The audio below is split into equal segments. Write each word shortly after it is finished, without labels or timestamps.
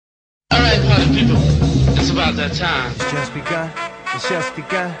people, it's about that time. It's just begun, it's just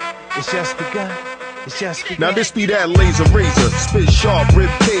begun, it's just begun. It's just begun. Now this be that laser razor, spit sharp,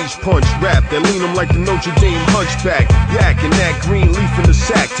 rib cage punch rap that lean 'em like the Notre Dame hunchback. Yak and that green leaf in the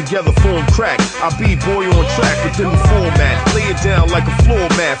sack, together form crack. I B-boy on track within the format. Lay it down like a floor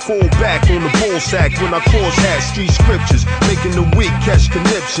mat, fall back on the ball sack when I cross hat street scriptures. Making the weak catch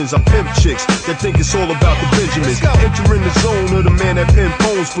conniptions. I pimp chicks that think it's all about the Benjamins. Entering the zone of the man that pimp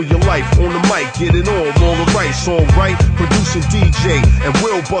poems for your life. On the mic, get it on, wrong or right, song right. Producing DJ and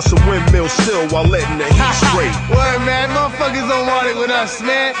will bust a windmill still while letting the heat straight. Word, man, motherfuckers don't want it with us,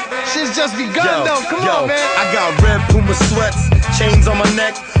 man. Shit's just begun, though. Come on, man. I got red Puma sweats, chains on my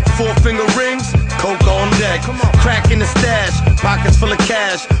neck, 4-finger rings, coke on deck. Crack in the stash, pockets full of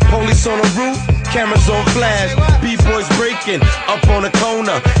cash. Police on the roof, cameras on flash. B-boys breaking up on the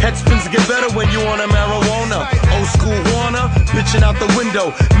corner. Head spins get better when you on a marijuana. Old school Warner, bitching out the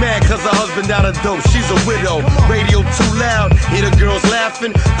window. Mad cause her husband out of dope, she's a widow. Radio too loud, hear the girls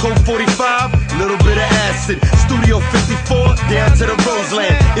laughing. Coke 45, little bit of acid. Studio 54, down to the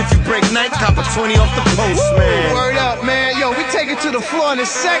Roseland. If you break night, cop a 20 off the post, man. Word up, man. Yo, we take it to the floor in a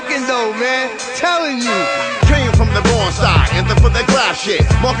second, though, man. Telling you. Came from the wrong side, enter for that glass shit.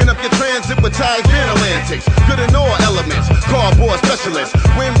 Marking up your transit with ties and Atlantics. Good in all elements, cardboard specialists.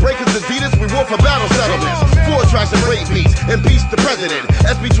 Windbreakers, Adidas, we war for battle settlements. 4 tracks and break beats, impeach the president.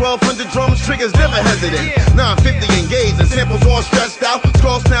 SB 1200 drums, triggers never hesitant. 950 engaged and samples all stressed out.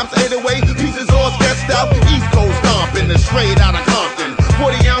 Skull snaps 808, pieces all sketched out. East Coast stomping and straight out of Compton.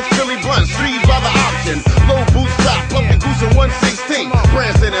 40-ounce Philly blunt, streets by the option. Low boots top, pumpkin goose in 116.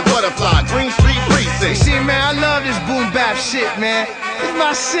 Branson and Butterfly, Green Street Precinct. See, man, I love this boom bap shit, man. It's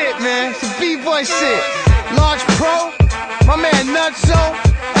my shit, man. It's a B-boy shit. Large Pro, my man Nutso,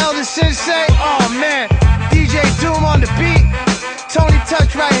 Elder Sensei. Oh, man. DJ Doom on the beat. Tony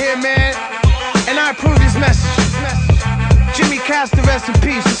Touch right here, man. And I approve this message. Jimmy Castor, rest in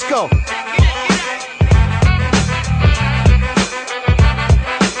peace. Let's go.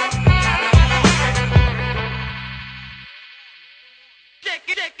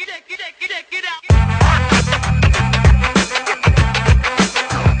 Get out.